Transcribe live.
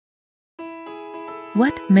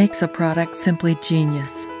What makes a product simply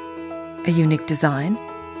genius? A unique design?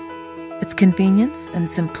 Its convenience and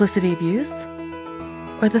simplicity of use?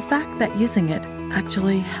 Or the fact that using it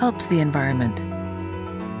actually helps the environment?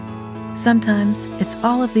 Sometimes it's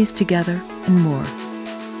all of these together and more.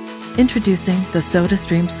 Introducing the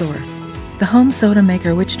SodaStream Source, the home soda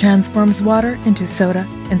maker which transforms water into soda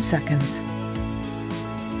in seconds.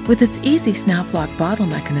 With its easy snap lock bottle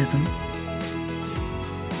mechanism,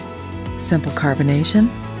 simple carbonation,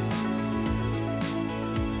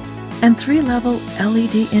 and 3-level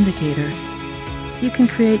LED indicator, you can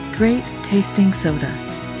create great tasting soda,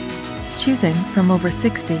 choosing from over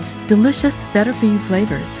 60 delicious better-for-you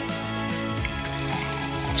flavors,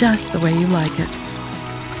 just the way you like it.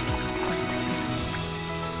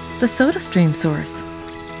 The SodaStream Source.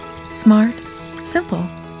 Smart, simple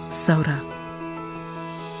soda.